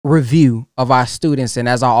review of our students. And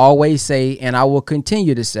as I always say, and I will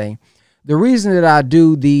continue to say, the reason that I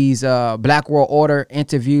do these Black World Order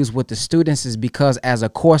interviews with the students is because as a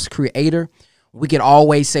course creator, we could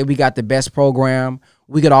always say we got the best program.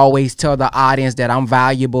 We could always tell the audience that I'm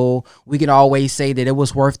valuable. We can always say that it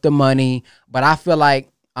was worth the money. But I feel like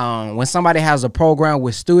when somebody has a program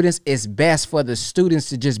with students, it's best for the students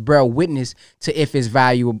to just bear witness to if it's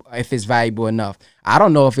valuable enough. I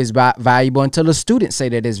don't know if it's valuable until the students say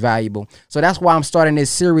that it's valuable. So that's why I'm starting this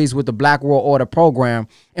series with the Black World Order program.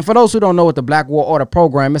 And for those who don't know what the Black World Order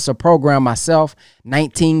program, it's a program myself,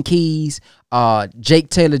 19 Keys, Jake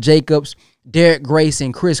Taylor Jacobs, Derek Grace,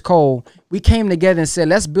 and Chris Cole. We came together and said,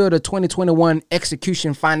 let's build a 2021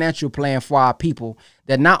 execution financial plan for our people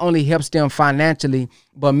that not only helps them financially,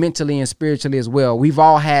 but mentally and spiritually as well. We've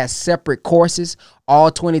all had separate courses. All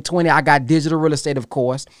 2020, I got digital real estate, of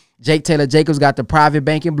course. Jake Taylor Jacobs got the private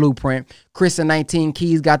banking blueprint. Chris and 19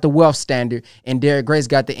 Keys got the wealth standard. And Derek Grace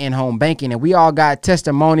got the in-home banking. And we all got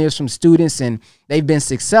testimonials from students, and they've been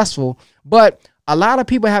successful. But a lot of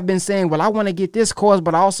people have been saying, well, I want to get this course,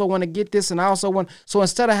 but I also want to get this, and I also want. So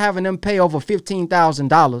instead of having them pay over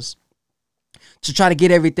 $15,000 to try to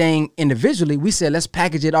get everything individually, we said, let's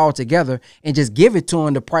package it all together and just give it to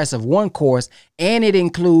them the price of one course. And it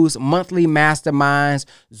includes monthly masterminds,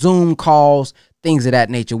 Zoom calls, things of that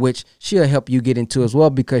nature, which she'll help you get into as well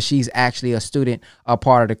because she's actually a student, a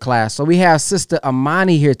part of the class. So we have Sister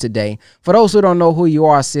Amani here today. For those who don't know who you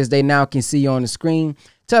are, sis, they now can see you on the screen.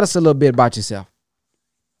 Tell us a little bit about yourself.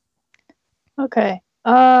 Okay.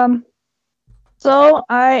 So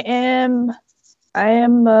I am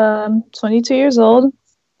 22 years old.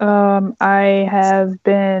 I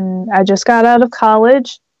just got out of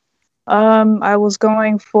college. I was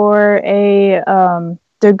going for a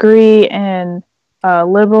degree in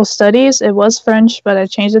liberal studies. It was French, but I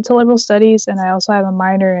changed it to liberal studies, and I also have a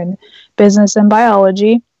minor in business and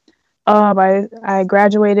biology. I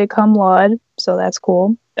graduated cum laude, so that's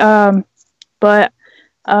cool. But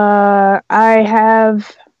I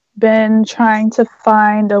have been trying to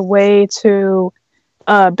find a way to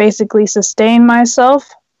basically sustain myself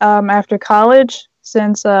after college,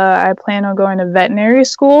 since I plan on going to veterinary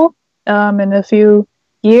school in a few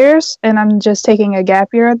years, and I'm just taking a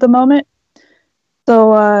gap year at the moment.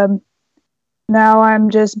 So now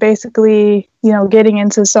I'm just basically, getting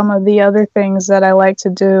into some of the other things that I like to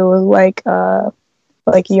do, like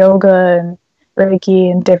yoga and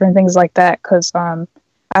Reiki and different things like that, because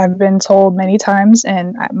I've been told many times,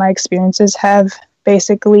 and my experiences have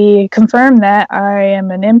basically confirmed that I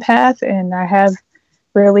am an empath, and I have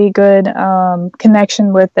really good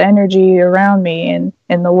connection with the energy around me and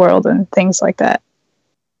in the world and things like that.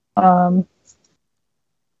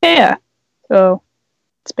 Yeah, so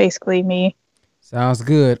it's basically me. Sounds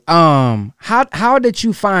good. How did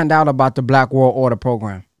you find out about the Black World Order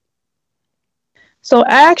program? So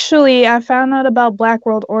actually, I found out about Black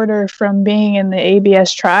World Order from being in the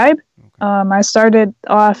ABS tribe. Okay. I started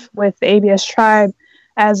off with the ABS tribe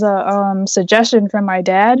as a suggestion from my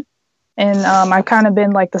dad. And I've kind of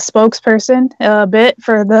been like the spokesperson a bit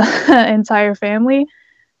for the entire family.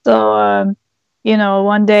 So,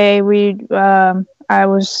 one day I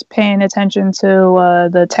was paying attention to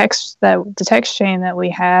the text chain that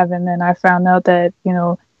we have. And then I found out that,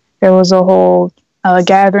 there was a whole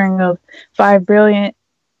gathering of 5 brilliant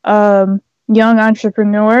young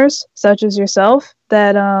entrepreneurs such as yourself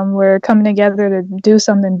that were coming together to do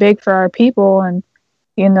something big for our people. And,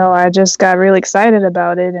 I just got really excited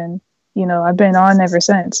about it. And, I've been on ever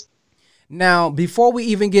since. Now, before we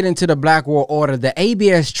even get into the Black World Order, the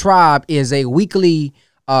ABS Tribe is a weekly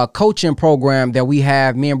coaching program that we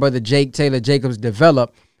have, me and Brother Jake Taylor Jacobs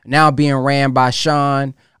developed, now being ran by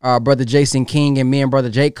Sean, Brother Jason King, and me and Brother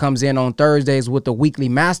Jake comes in on Thursdays with the weekly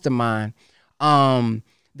mastermind. The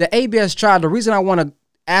ABS Tribe, the reason I want to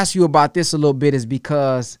ask you about this a little bit is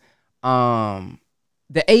because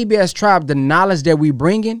the ABS Tribe, the knowledge that we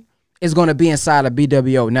bring in is going to be inside of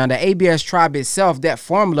BWO. Now, the ABS Tribe itself, that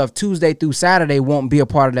formula of Tuesday through Saturday won't be a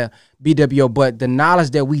part of the BWO, but the knowledge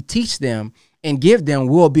that we teach them and give them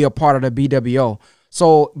will be a part of the BWO.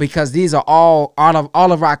 So because these are all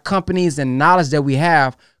of our companies and knowledge that we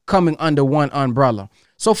have coming under one umbrella.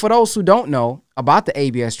 So for those who don't know about the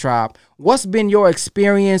ABS Tribe, what's been your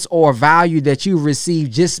experience or value that you've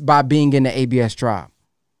received just by being in the ABS Tribe?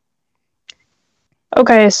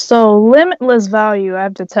 Okay, so limitless value, I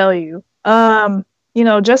have to tell you.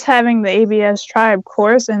 Just having the ABS Tribe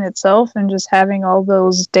course in itself and just having all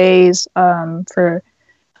those days for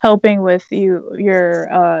helping with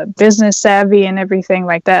your business savvy and everything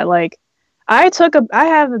like that. Like, I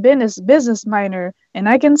have a business minor, and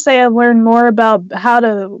I can say I've learned more about how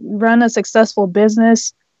to run a successful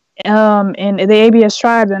business in the ABS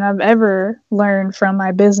tribe than I've ever learned from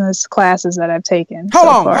my business classes that I've taken Hold so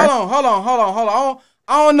on, hold far. on, hold on, hold on, hold on.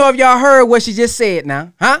 I don't know if y'all heard what she just said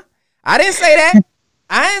now, huh? I didn't say that.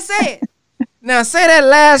 I didn't say it. Now say that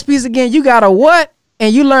last piece again. You got a what?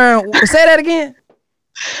 And you learn, say that again.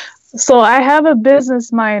 So I have a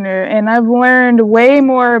business minor, and I've learned way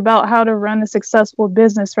more about how to run a successful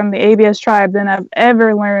business from the ABS tribe than I've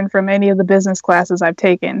ever learned from any of the business classes I've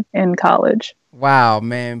taken in college. Wow,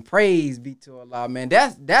 man. Praise be to Allah, man.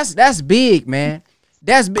 That's big, man.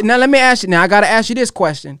 That's big. Now let me ask you. Now I gotta ask you this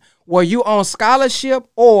question: were you on scholarship,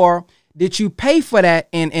 or did you pay for that?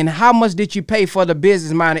 And how much did you pay for the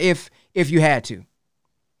business minor, if you had to?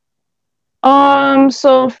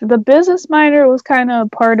 So the business minor was kind of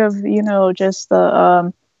part of, just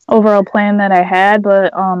the overall plan that I had,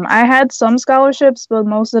 but I had some scholarships, but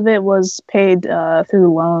most of it was paid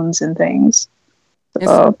through loans and things.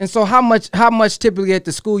 So, And so how much typically at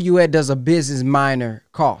the school you at does a business minor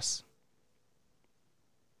cost?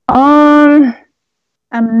 um,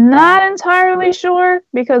 I'm not entirely sure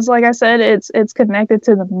because, like I said, it's connected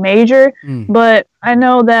to the major, Mm. but I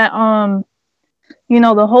know that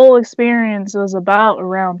the whole experience was about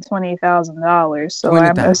around $20,000. So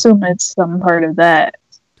I'm 20,000. assuming it's some part of that.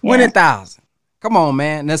 Yeah. 20,000. Come on,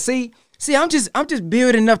 man. Now see, I'm just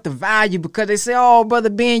building up the value because they say, oh, brother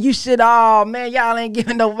Ben, you should, oh man, y'all ain't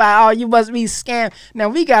giving no value. Oh, you must be scammed. Now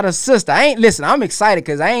we got a sister. Listen, I'm excited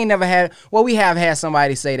because I ain't never had, well, we have had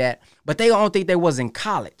somebody say that, but they don't think they was in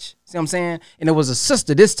college. See what I'm saying? And it was a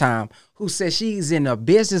sister this time who said she's in a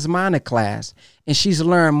business minor class and she's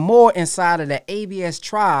learned more inside of the ABS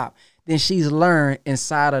tribe than she's learned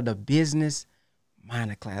inside of the business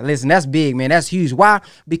minor class. Listen, that's big, man. That's huge. Why?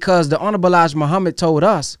 Because the Honorable Elijah Muhammad told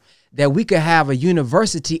us that we could have a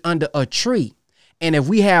university under a tree. And if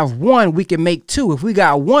we have one, we can make two. If we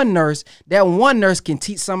got one nurse, that one nurse can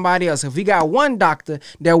teach somebody else. If we got one doctor,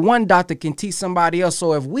 that one doctor can teach somebody else.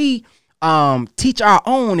 So if we teach our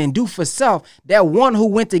own and do for self, that one who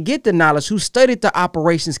went to get the knowledge, who studied the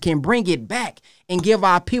operations, can bring it back and give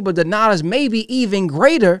our people the knowledge, maybe even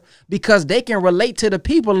greater, because they can relate to the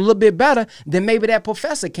people a little bit better than maybe that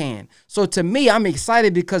professor can. So to me, I'm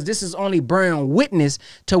excited because this is only bearing witness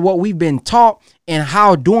to what we've been taught and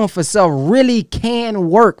how doing for self really can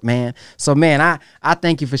work, man. So man, I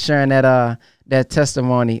thank you for sharing that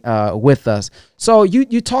testimony with us. So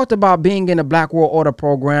you talked about being in the Black World Order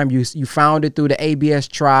program. You founded through the ABS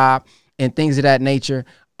tribe and things of that nature.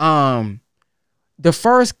 The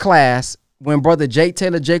first class, when Brother Jake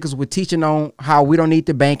Taylor Jacobs was teaching on how we don't need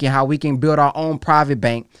the bank and how we can build our own private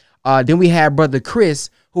bank, then we had Brother Chris,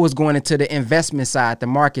 who was going into the investment side, the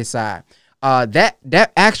market side.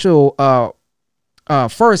 That actual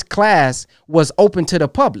first class was open to the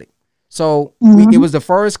public. So it was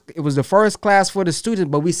the first class for the students,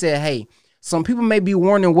 but we said, hey, some people may be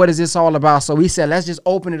wondering what is this all about. So we said, let's just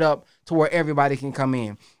open it up to where everybody can come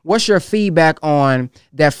in. What's your feedback on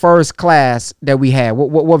that first class that we had?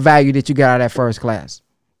 What value did you get out of that first class?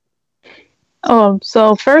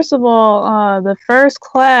 So first of all, the first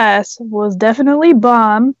class was definitely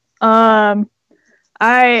bomb. I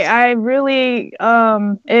really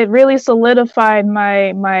it really solidified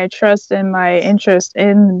my trust and my interest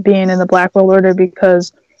in being in the Black World Order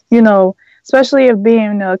because, especially of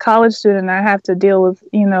being a college student, I have to deal with,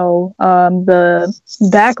 the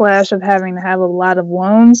backlash of having to have a lot of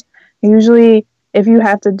loans. Usually, if you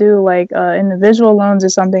have to do like individual loans or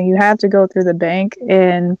something, you have to go through the bank,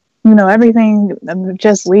 and everything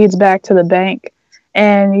just leads back to the bank.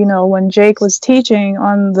 And when Jake was teaching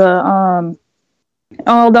on the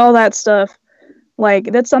all that stuff, like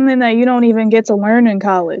that's something that you don't even get to learn in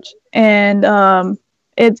college. And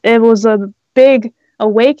it was a big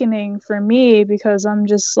awakening for me because I'm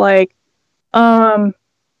just like, how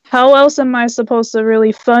else am I supposed to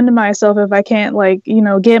really fund myself if I can't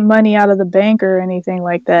get money out of the bank or anything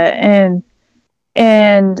like that?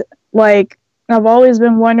 And like I've always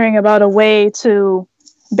been wondering about a way to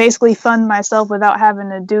basically fund myself without having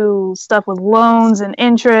to do stuff with loans and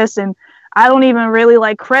interest. And I don't even really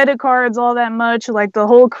like credit cards all that much. Like the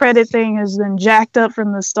whole credit thing has been jacked up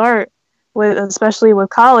from the start, especially with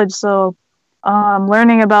college. So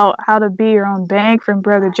learning about how to be your own bank from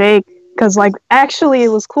Brother Jake, because actually it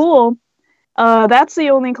was cool. That's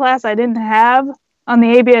the only class I didn't have on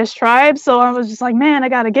the ABS tribe. So I was just like, man, I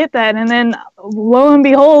got to get that. And then lo and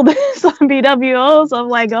behold, it's on BWO. So I'm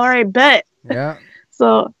like, all right, bet. Yeah.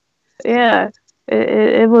 So yeah,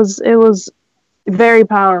 it was Very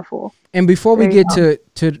powerful. And before we get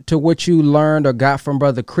to what you learned or got from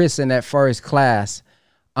Brother Chris in that first class,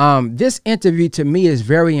 this interview to me is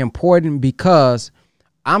very important because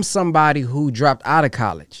I'm somebody who dropped out of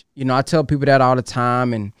college. You know, I tell people that all the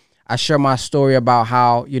time, and I share my story about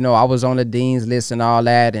how, you know, I was on the dean's list and all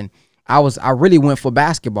that, and I really went for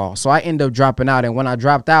basketball. So I ended up dropping out. And when I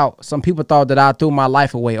dropped out, some people thought that I threw my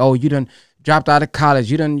life away. Oh, you done dropped out of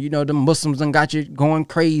college. You done, you know, the Muslims done got you going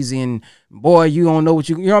crazy, and boy, you don't know what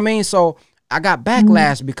you know what I mean? So I got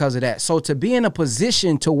backlash because of that. So to be in a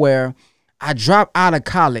position to where I dropped out of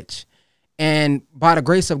college and by the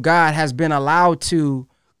grace of God has been allowed to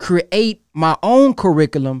create my own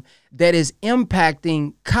curriculum that is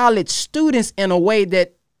impacting college students in a way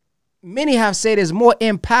that many have said is more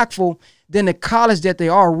impactful than the college that they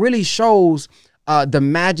are, really shows the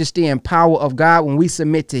majesty and power of God when we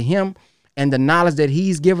submit to him and the knowledge that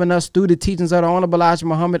he's given us through the teachings of the Honorable Elijah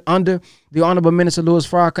Muhammad under the Honorable Minister Louis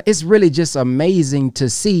Farrakhan. It's really just amazing to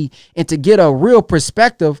see and to get a real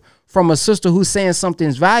perspective from a sister who's saying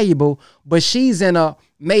something's valuable, but she's in a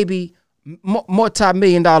maybe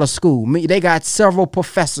multi-million-dollar school. They got several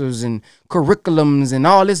professors and curriculums and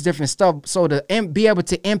all this different stuff. So to be able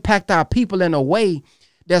to impact our people in a way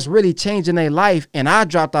that's really changing their life. And I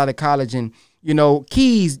dropped out of college, and, you know,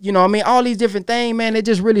 Keys, you know what I mean? All these different things, man, it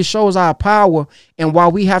just really shows our power and why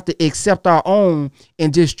we have to accept our own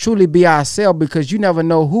and just truly be ourselves, because you never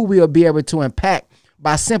know who we'll be able to impact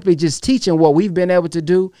by simply just teaching what we've been able to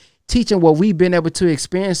do, teaching what we've been able to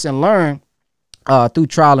experience and learn through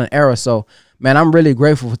trial and error. So, man, I'm really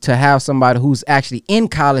grateful to have somebody who's actually in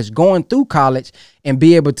college, going through college, and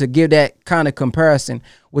be able to give that kind of comparison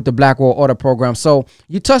with the Black World Order program. So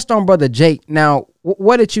you touched on Brother Jake. Now,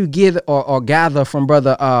 what did you get or gather from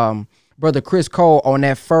Brother Chris Cole on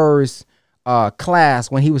that first class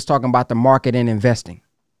when he was talking about the market and investing?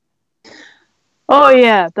 Oh,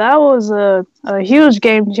 yeah, that was a huge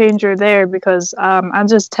game changer there, because I'll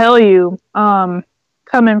just tell you,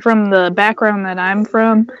 coming from the background that I'm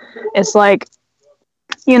from, it's like,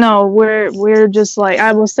 you know, we're just like,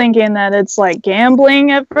 I was thinking that it's like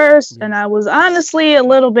gambling at first, and I was honestly a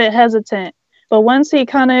little bit hesitant. But once he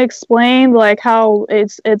kind of explained like how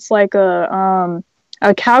it's like a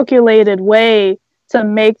calculated way to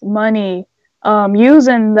make money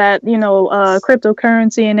using that, you know,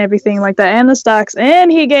 cryptocurrency and everything like that, and the stocks,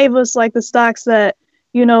 and he gave us like the stocks that,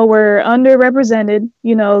 you know, were underrepresented,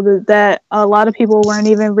 you know, that a lot of people weren't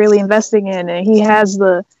even really investing in. And he has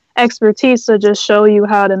the expertise to just show you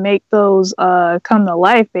how to make those come to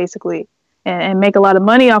life, basically, and make a lot of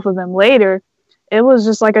money off of them later. It was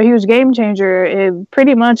just like a huge game changer. It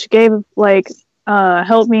pretty much gave, like,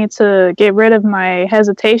 helped me to get rid of my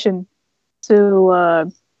hesitation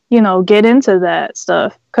to, you know, get into that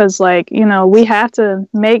stuff. Because, like, you know, we have to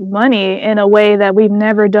make money in a way that we've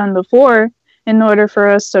never done before in order for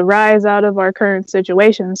us to rise out of our current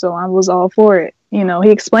situation. So I was all for it. You know,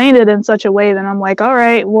 he explained it in such a way that I'm like, all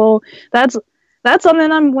right, well, that's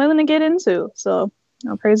something I'm willing to get into. So,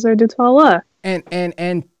 you know, praise their due to Allah. And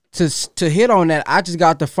to hit on that, I just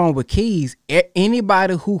got the phone with Keys.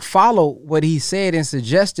 Anybody who followed what he said and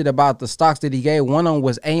suggested about the stocks that he gave, one of them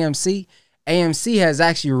was AMC. AMC has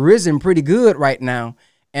actually risen pretty good right now.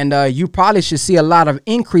 And you probably should see a lot of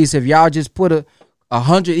increase if y'all just put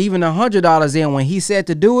 $100 in when he said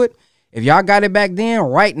to do it. If y'all got it back then,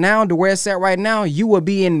 right now, to where it's at right now, you would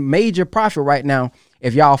be in major profit right now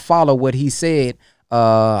if y'all follow what he said.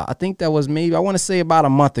 I think that was maybe, I want to say about a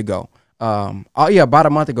month ago. About a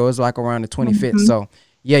month ago. It's like around the 25th. So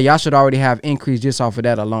yeah, y'all should already have increase just off of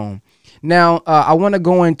that alone. Now, I want to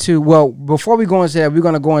go into, well, before we go into that, we're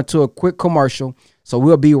going to go into a quick commercial. So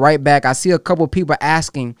we'll be right back. I see a couple of people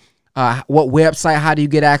asking, what website, how do you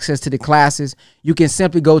get access to the classes? You can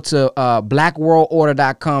simply go to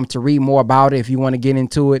blackworldorder.com to read more about it if you want to get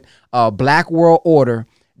into it.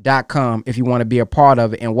 Blackworldorder.com if you want to be a part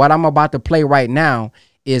of it. And what I'm about to play right now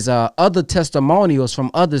is other testimonials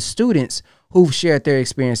from other students who've shared their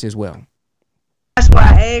experience as well. That's why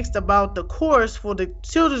I asked about the course for the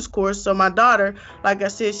children's course. So my daughter, like I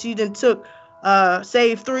said, she then took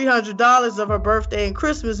saved $300 of her birthday and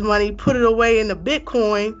Christmas money, put it away in the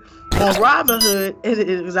Bitcoin on Robinhood,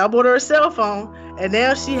 and I bought her a cell phone, and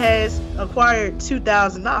now she has acquired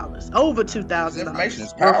 $2,000, over $2,000. Information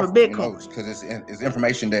is powerful for Bitcoin, because it's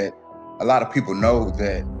information that a lot of people know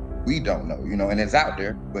that we don't know, you know, and it's out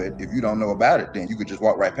there. But if you don't know about it, then you could just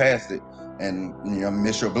walk right past it and, you know,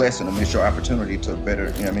 miss your blessing or miss your opportunity to better,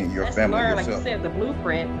 you know what I mean, your family. Learn, yourself. like you said, the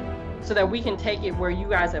blueprint, so that we can take it where you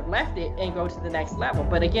guys have left it and go to the next level.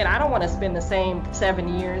 But again, I don't want to spend the same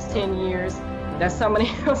 7 years, 10 years that somebody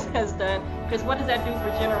else has done, because what does that do for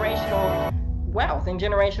generational wealth and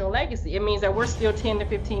generational legacy. It means that we're still 10 to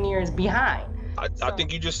 15 years behind. I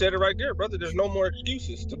think you just said it right there, brother. There's no more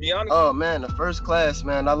excuses, to be honest. Oh man, the first class,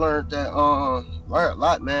 man, I learned that learned a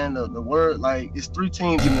lot, man. The word, like, it's three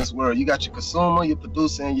teams in this world. You got your consumer, your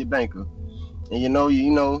producer, and your banker. And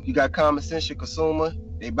you got common sense. Your consumer,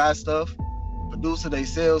 they buy stuff. Producer, they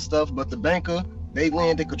sell stuff. But the banker, they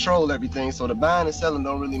lend, they control everything. So the buying and selling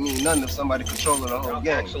don't really mean nothing if somebody controlling the whole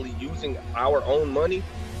game. Actually using our own money,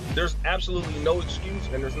 there's absolutely no excuse,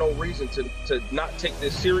 and there's no reason to not take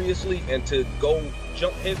this seriously and to go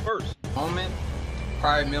jump head first. Moment,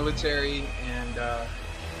 prior military, and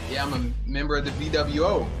yeah, I'm a member of the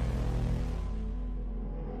BWO.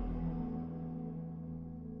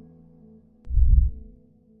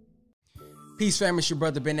 Peace, family. It's your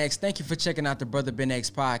brother Ben X. Thank you for checking out the Brother Ben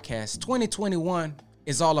X podcast. 2021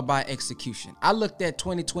 is all about execution. I looked at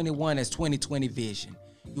 2021 as 2020 vision.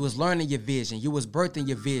 You was learning your vision. You was birthing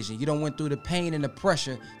your vision. You done went through the pain and the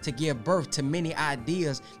pressure to give birth to many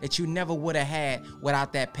ideas that you never would have had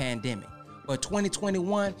without that pandemic. But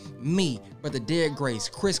 2021, me, Brother Derek Grace,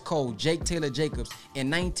 Chris Cole, Jake Taylor Jacobs, and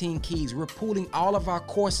 19 Keys, we're pooling all of our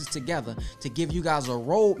courses together to give you guys a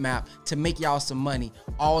roadmap to make y'all some money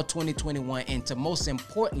all 2021, and to most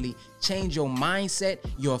importantly, change your mindset,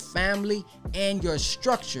 your family, and your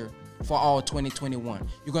structure for all 2021.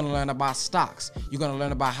 You're going to learn about stocks. You're going to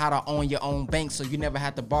learn about how to own your own bank so you never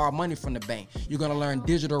have to borrow money from the bank. You're going to learn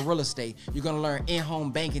digital real estate. You're going to learn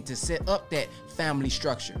in-home banking to set up that family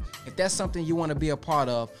structure. If that's something you want to be a part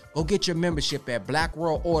of, go get your membership at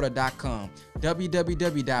blackworldorder.com.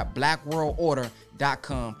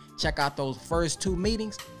 www.blackworldorder.com. Check out those first 2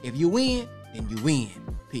 meetings. If you win, then you win.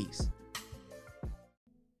 Peace.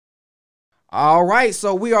 All right,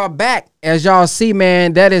 so we are back. As y'all see,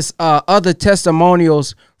 man, that is other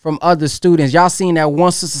testimonials from other students. Y'all seen that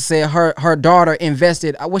one sister said her daughter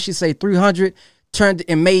invested, what she say, $300, turned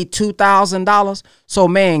and made $2,000. So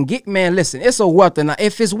man, listen, it's a wealth. And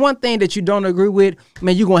if it's one thing that you don't agree with,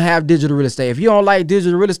 man, you're gonna have digital real estate. If you don't like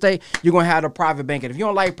digital real estate, you're gonna have the private banking. If you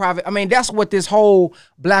don't like private, I mean, that's what this whole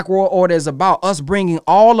Black World Order is about. Us bringing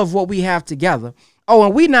all of what we have together. Oh,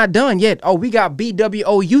 and we not done yet. Oh, we got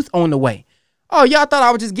BWO Youth on the way. Oh, y'all thought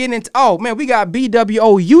I was just getting into, oh man, we got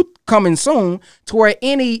BWO Youth coming soon, to where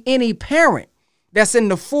any parent that's in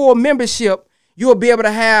the full membership, you'll be able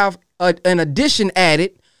to have an addition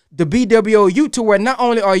added, the BWO Youth, to where not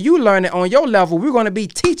only are you learning on your level, we're going to be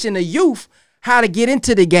teaching the youth how to get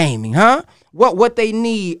into the gaming, what they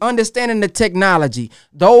need, understanding the technology.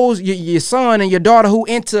 Those, your son and your daughter who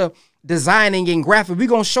into designing and graphic, we're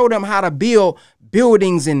going to show them how to build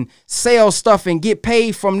buildings and sell stuff and get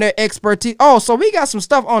paid from their expertise. Oh, so we got some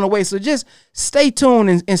stuff on the way. So just stay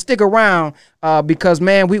tuned and stick around because,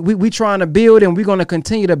 man, we trying to build, and we're going to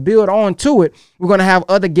continue to build on to it. We're going to have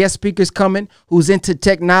other guest speakers coming who's into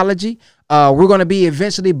technology. We're going to be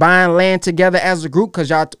eventually buying land together as a group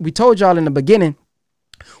because we told y'all in the beginning,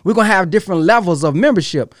 we're going to have different levels of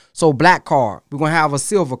membership. So black card, we're going to have a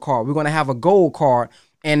silver card, we're going to have a gold card.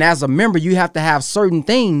 And as a member, you have to have certain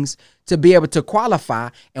things to be able to qualify.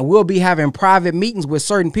 And we'll be having private meetings with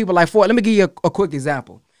certain people. Like, let me give you a quick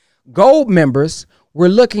example. Gold members, we're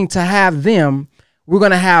looking to have them. We're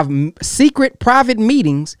going to have secret private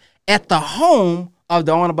meetings at the home of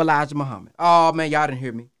the Honorable Elijah Muhammad. Oh, man, y'all didn't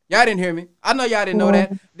hear me. Y'all didn't hear me. I know y'all didn't know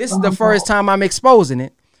that. This is the first time I'm exposing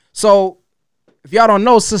it. So if y'all don't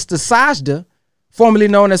know, Sister Sajda, formerly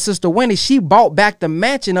known as Sister Winnie, she bought back the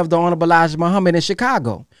mansion of the Honorable Elijah Muhammad in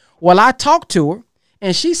Chicago. Well, I talked to her,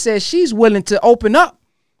 and she said she's willing to open up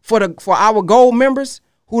for our gold members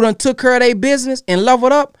who done took care of their business and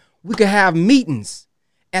leveled up. We could have meetings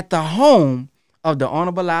at the home of the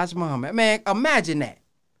Honorable Elijah Muhammad. Man, imagine that.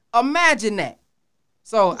 Imagine that.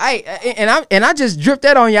 So I just dripped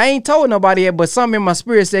that on you. I ain't told nobody yet, but something in my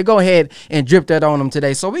spirit said go ahead and drip that on them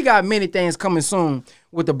today. So we got many things coming soon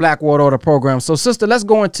with the Black World Order program. So sister, let's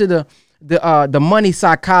go into the money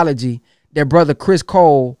psychology that Brother Chris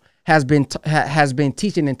Cole has been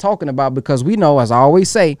teaching and talking about, because we know, as I always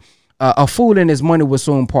say, a fool and his money will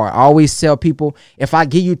soon part. I always tell people, if I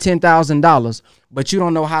give you $10,000, but you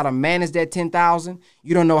don't know how to manage that $10,000,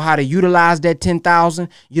 you don't know how to utilize that $10,000,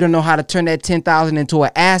 you don't know how to turn that $10,000 into an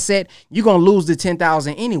asset, you're going to lose the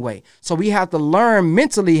 $10,000 anyway. So we have to learn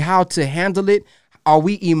mentally how to handle it. Are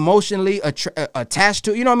we emotionally attached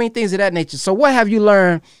to, things of that nature. So what have you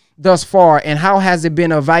learned thus far, and how has it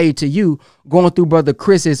been of value to you going through Brother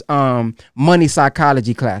Chris's money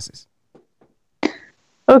psychology classes?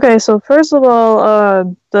 Okay, so first of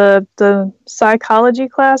all, the psychology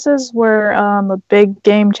classes were a big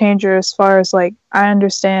game changer as far as, like, I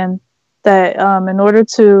understand that in order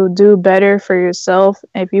to do better for yourself,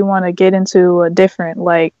 if you want to get into a different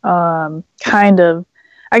like kind of,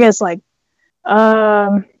 I guess like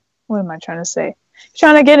what am I trying to say?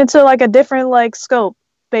 Trying to get into like a different like scope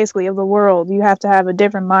basically of the world, you have to have a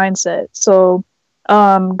different mindset. So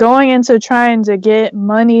going into trying to get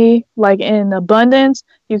money like in abundance,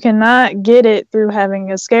 you cannot get it through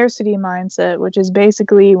having a scarcity mindset, which is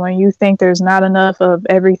basically when you think there's not enough of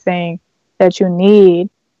everything that you need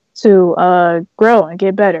to grow and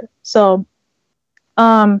get better. So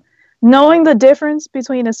knowing the difference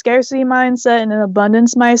between a scarcity mindset and an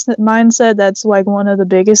abundance mindset, that's like one of the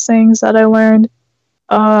biggest things that I learned.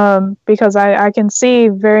 Because I can see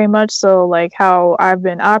very much so like how I've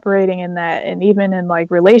been operating in that, and even in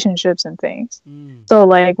like relationships and things. So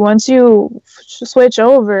like once you switch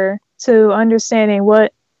over to understanding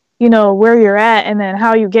what, you know, where you're at, and then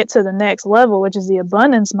how you get to the next level, which is the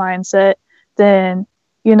abundance mindset, then,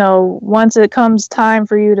 you know, once it comes time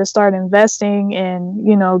for you to start investing and,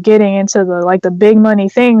 you know, getting into the like the big money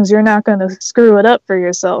things, you're not going to screw it up for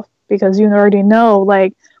yourself, because you already know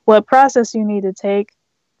like what process you need to take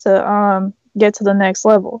to get to the next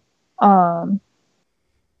level. So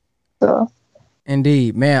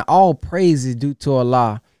indeed, man, all praise is due to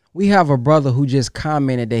Allah. We have a brother who just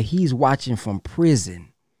commented that he's watching from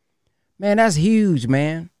prison. Man, that's huge,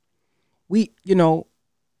 man. We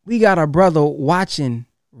got a brother watching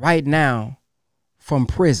right now from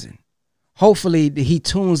prison. Hopefully he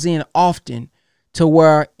tunes in often to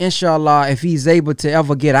where, inshallah, if he's able to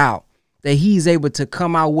ever get out, that he's able to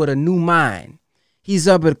come out with a new mind. He's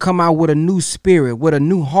able to come out with a new spirit, with a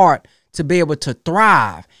new heart, to be able to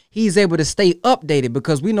thrive. He's able to stay updated,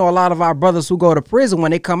 because we know a lot of our brothers who go to prison,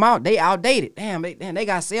 when they come out, they outdated. Damn, they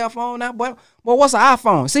got cell phone now. Boy, what's an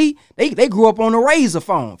iPhone? See, they grew up on a Razor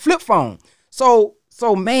phone, flip phone. So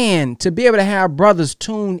man, to be able to have brothers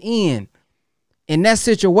tune in that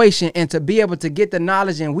situation, and to be able to get the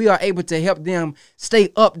knowledge, and we are able to help them stay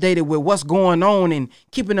updated with what's going on and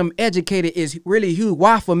keeping them educated, is really huge.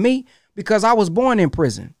 Why for me? Because I was born in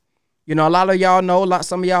prison. You know, a lot of y'all know,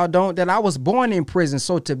 some of y'all don't, that I was born in prison.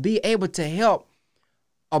 So to be able to help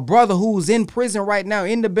a brother who's in prison right now,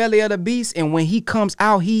 in the belly of the beast, and when he comes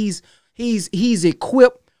out, he's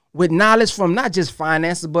equipped with knowledge from not just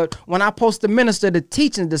finances, but when I post to minister the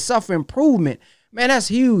teaching, the self-improvement, man, that's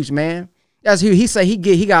huge, man. That's huge. He said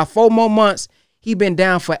he got 4 more months. He been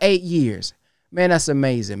down for 8 years. Man, that's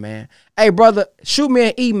amazing, man. Hey, brother, shoot me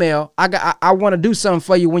an email. I want to do something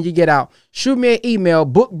for you when you get out. Shoot me an email,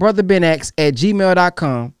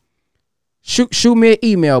 bookbrotherbenx@gmail.com. Shoot me an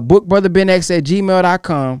email,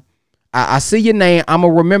 bookbrotherbenx@gmail.com. I see your name. I'm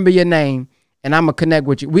going to remember your name, and I'm going to connect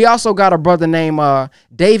with you. We also got a brother named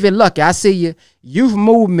David Lucky. I see you. Youth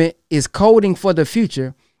Movement is coding for the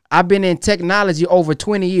future. I've been in technology over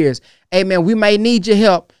 20 years. Hey, man, we may need your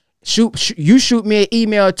help. Shoot me an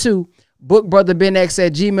email too.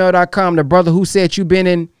 bookbrotherbenx@gmail.com. The brother who said you've been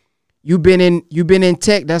in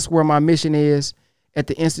tech, that's where my mission is, at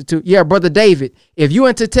the Institute. Yeah, brother David, if you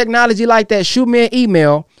into technology like that, shoot me an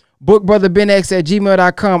email,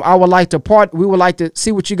 bookbrotherbenx@gmail.com. We would like to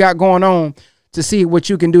see what you got going on, to see what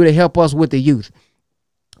you can do to help us with the youth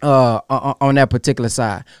on that particular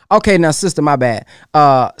side. Okay, now sister, my bad.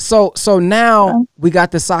 So now we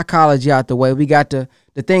got the psychology out the way. We got the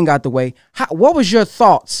thing out the way. What was your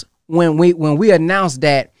thoughts when we announced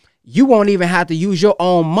that you won't even have to use your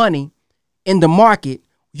own money in the market?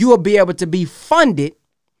 You will be able to be funded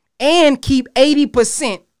and keep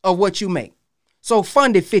 80% of what you make. So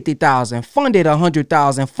funded 50,000, funded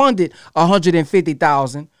 100,000, funded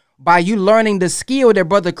 150,000 by you learning the skill that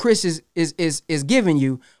Brother Chris is giving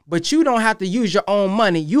you, but you don't have to use your own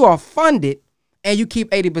money. You are funded and you keep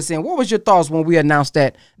 80%. What was your thoughts when we announced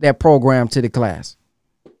that program to the class?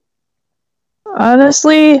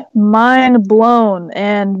 Honestly, mind blown,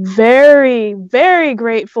 and very, very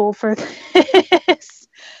grateful for this.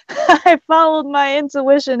 I followed my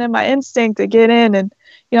intuition and my instinct to get in, and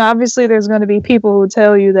obviously there's going to be people who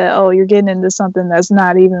tell you that, oh, you're getting into something that's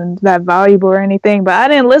not even that valuable or anything, but I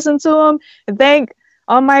didn't listen to them, and thank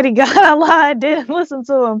Almighty God Allah, I didn't listen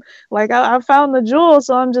to them. Like I found the jewel,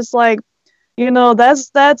 so I'm just like,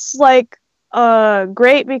 that's like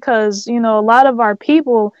great, because a lot of our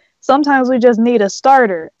people, sometimes we just need a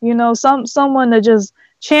starter, someone to just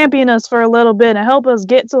champion us for a little bit and help us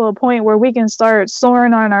get to a point where we can start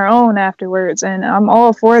soaring on our own afterwards. And I'm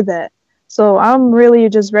all for that. So I'm really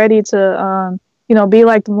just ready to, be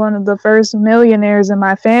like one of the first millionaires in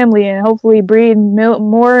my family, and hopefully breed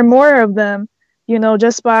more and more of them,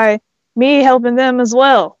 just by me helping them as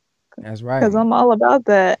well. That's right. Because I'm all about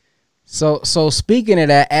that. So speaking of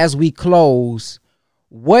that, as we close,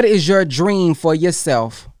 what is your dream for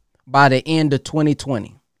yourself by the end of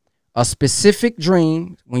 2020? A specific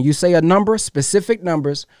dream. When you say a number, specific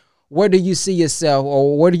numbers, where do you see yourself,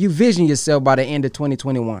 or where do you vision yourself by the end of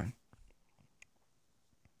 2021?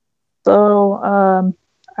 So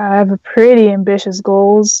I have a pretty ambitious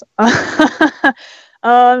goals.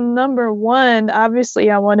 Number one,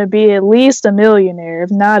 obviously I want to be at least a millionaire,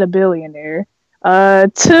 if not a billionaire.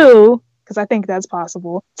 Two, because I think that's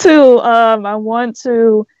possible. Two, I want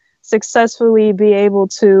to successfully be able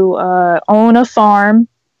to own a farm,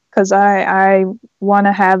 because I want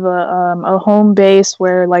to have a home base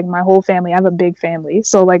where like my whole family, I have a big family.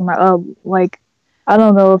 So like my like, I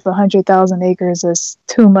don't know if 100,000 acres is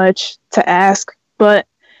too much to ask, but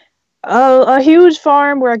a huge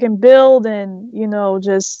farm where I can build and, you know,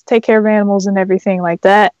 just take care of animals and everything like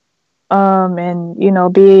that. And, you know,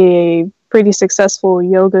 be a pretty successful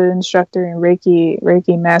yoga instructor and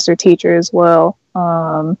Reiki master teacher as well.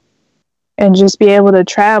 And just be able to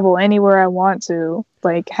travel anywhere I want to,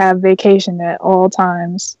 like have vacation at all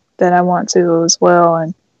times that I want to as well.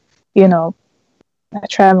 And, you know, I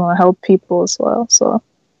travel and help people as well. So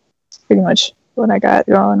it's pretty much what I got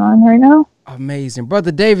going on right now. Amazing.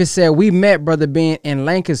 Brother David said, we met, brother, being in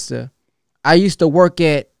Lancaster. I used to work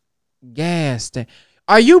at gas station.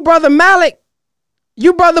 Are you brother Malik?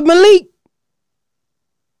 You brother Malik?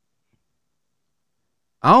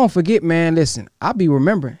 I don't forget, man. Listen, I'll be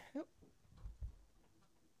remembering.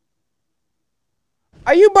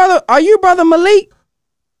 Are you brother Malik?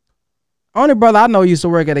 Only brother I know used to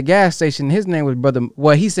work at a gas station. His name was brother.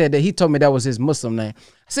 Well, he said that he told me that was his Muslim name.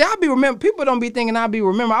 See, I'll be remember. People don't be thinking I'll be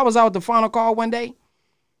remember. I was out at the final call one day,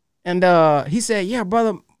 and he said, "Yeah,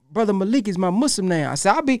 brother Malik is my Muslim name." I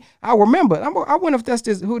said, I remember. I wonder if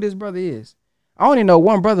that's who this brother is. I only know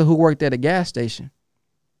one brother who worked at a gas station.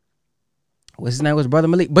 What's his name was brother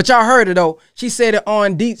Malik. But y'all heard it though. She said it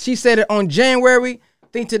on January. I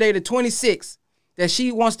think today the 26th. That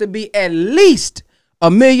she wants to be at least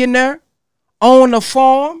a millionaire, own a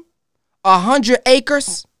farm, 100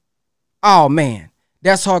 acres. Oh man,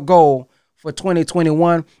 that's her goal for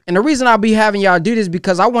 2021. And the reason I'll be having y'all do this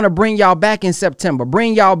because I want to bring y'all back in September.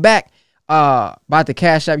 Bring y'all back about the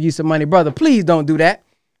Cash App use of money, brother. Please don't do that.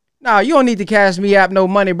 No, you don't need to cash me app no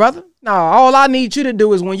money, brother. No, all I need you to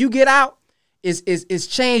do is when you get out is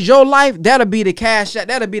change your life. That'll be the Cash App.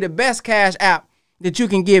 That'll be the best Cash App that you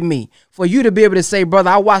can give me, for you to be able to say,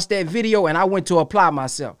 brother, I watched that video and I went to apply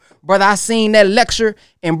myself. Brother, I seen that lecture,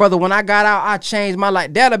 and brother, when I got out, I changed my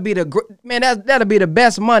life. That'll be that'll be the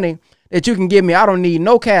best money that you can give me. I don't need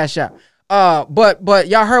no Cash App. But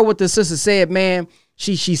y'all heard what the sister said, man.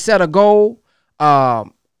 She set a goal,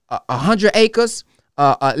 100 acres,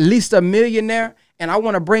 at least a millionaire. And I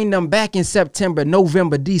want to bring them back in September,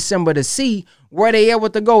 November, December to see where they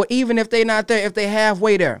able to go, even if they're not there, if they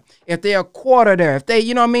halfway there, if they're a quarter there, if they,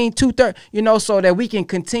 you know what I mean, 2/3, you know, so that we can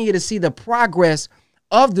continue to see the progress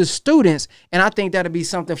of the students. And I think that'll be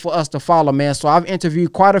something for us to follow, man. So I've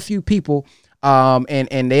interviewed quite a few people,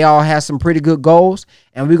 and they all have some pretty good goals,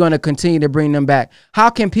 and we're going to continue to bring them back.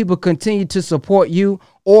 How can people continue to support you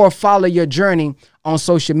or follow your journey on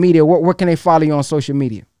social media? Where can they follow you on social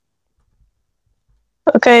media?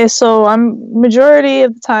 Okay, so majority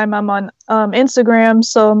of the time I'm on Instagram.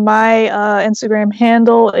 So my Instagram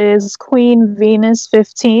handle is Queen Venus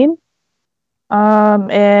 15.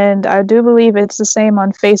 And I do believe it's the same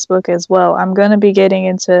on Facebook as well. I'm going to be getting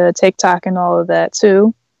into TikTok and all of that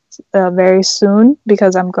too very soon,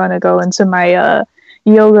 because I'm going to go into my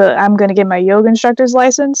yoga. I'm going to get my yoga instructor's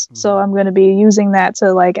license. So I'm going to be using that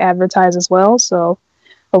to like advertise as well. So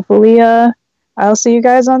hopefully I'll see you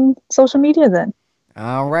guys on social media then.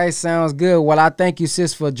 All right, sounds good. Well, I thank you,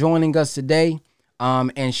 sis, for joining us today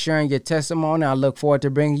and sharing your testimony. I look forward to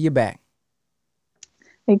bringing you back.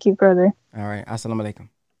 Thank you, brother. All right. Assalamu alaikum.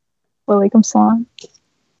 Wa alaikum salam.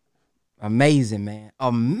 Amazing, man.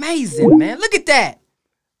 Amazing, man. Look at that.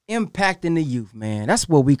 Impacting the youth, man. That's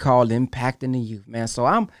what we call impacting the youth, man.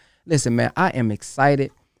 So listen, man, I am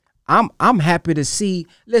excited. I'm happy to see,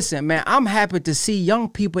 listen, man, I'm happy to see young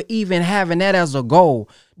people even having that as a goal.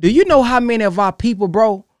 Do you know how many of our people,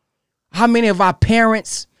 bro, how many of our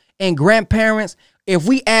parents and grandparents, if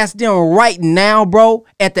we ask them right now, bro,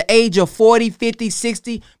 at the age of 40, 50,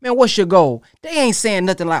 60, man, what's your goal? They ain't saying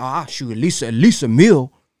nothing like, oh, shoot, at least a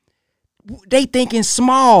meal. They thinking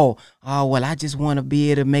small. Oh, well, I just want to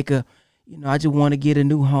be able to make I just want to get a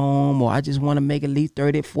new home, or I just want to make at least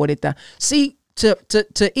 30, 40,000. See,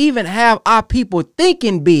 to even have our people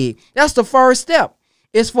thinking big, that's the first step.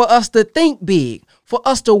 It's for us to think big, for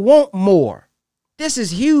us to want more. This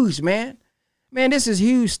is huge, man. Man, this is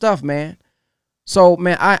huge stuff, man. So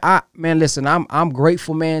man, man, listen, I'm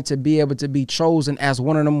grateful, man, to be able to be chosen as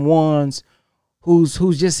one of them ones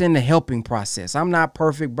who's just in the helping process. I'm not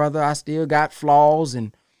perfect, brother. I still got flaws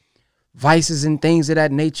and vices and things of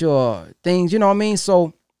that nature, or things, you know what I mean?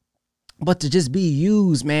 So, but to just be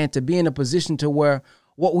used, man, to be in a position to where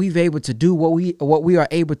what we've able to do, what we are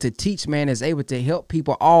able to teach, man, is able to help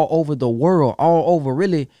people all over the world, all over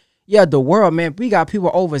really, yeah, the world, man. We got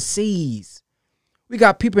people overseas. We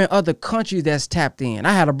got people in other countries that's tapped in.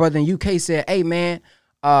 I had a brother in UK said, hey, man,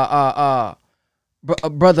 brother,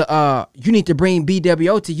 you need to bring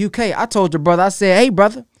BWO to UK. I told your brother, I said, hey,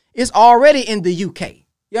 brother, it's already in the UK.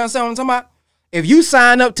 You understand what I'm talking about? If you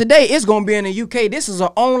sign up today, it's going to be in the UK. This is an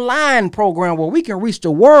online program where we can reach the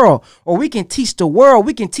world, or we can teach the world.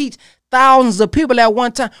 We can teach thousands of people at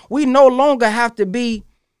one time. We no longer have to be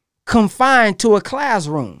confined to a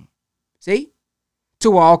classroom. See?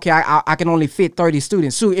 To, okay, I can only fit 30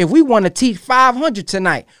 students. So if we want to teach 500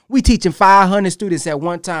 tonight, we teaching 500 students at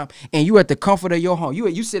one time, and you at the comfort of your home.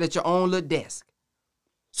 You sit at your own little desk.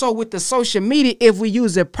 So with the social media, if we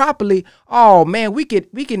use it properly, oh man, we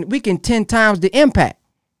can 10 times the impact.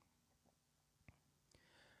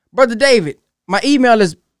 Brother David, my email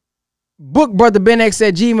is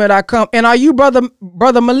bookbrotherbenx@gmail.com. And are you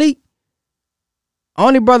brother Malik?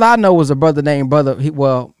 Only brother I know was a brother named Brother.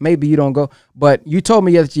 Well, maybe you don't go, but you told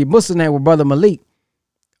me that your Muslim name was Brother Malik.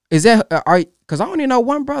 Is that because I only know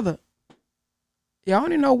one brother. Yeah, I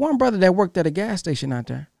only know one brother that worked at a gas station out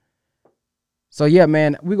there. So yeah,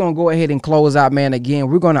 man, we're gonna go ahead and close out, man. Again,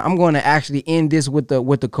 I'm gonna actually end this with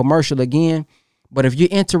the commercial again. But if you're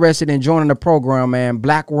interested in joining the program, man,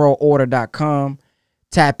 blackworldorder.com,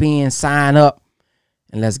 tap in, sign up,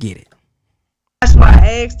 and let's get it. That's why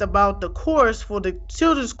I asked about the course for the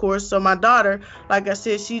children's course. So my daughter, like I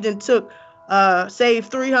said, she then saved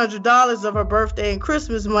 $300 of her birthday and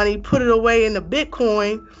Christmas money, put it away in the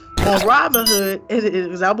Bitcoin on Robinhood,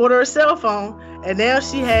 and I bought her a cell phone, and now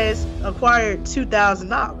she has acquired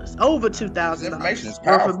 $2,000, over $2,000. Information is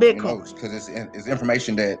powerful, Bitcoin, because it's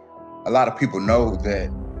information that a lot of people know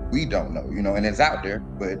that we don't know, and it's out there.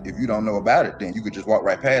 But if you don't know about it, then you could just walk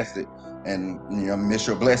right past it and miss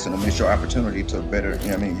your blessing or miss your opportunity to better,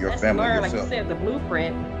 your family, learn, yourself. like you said, the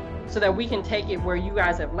blueprint, so that we can take it where you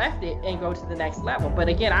guys have left it and go to the next level. But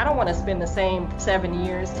again, I don't want to spend the same 7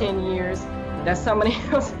 years, 10 years that somebody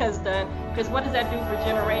else has done, because what does that do for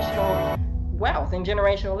generational wealth and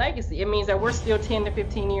generational legacy? It means that we're still 10 to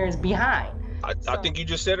 15 years behind. I think you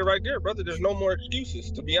just said it right there, brother. There's no more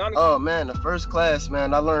excuses, to be honest. Oh man, the first class,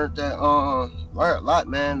 man, I learned that learned a lot,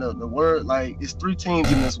 man. The word, like, it's 3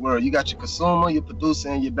 teams in this world. You got your consumer, your producer,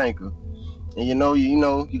 and your banker. And you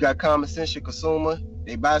got common sense. Your consumer,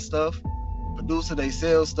 they buy stuff. Producer, they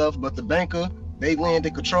sell stuff. But the banker, they lend,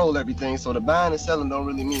 they control everything. So the buying and selling don't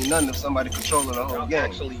really mean nothing if somebody controlling the whole game.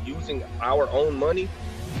 Actually using our own money,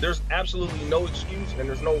 there's absolutely no excuse, and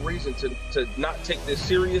there's no reason to not take this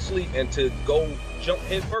seriously and to go jump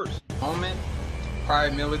head first. Moment,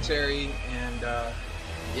 prior military, and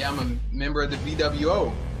yeah, I'm a member of the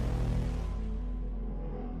VWO.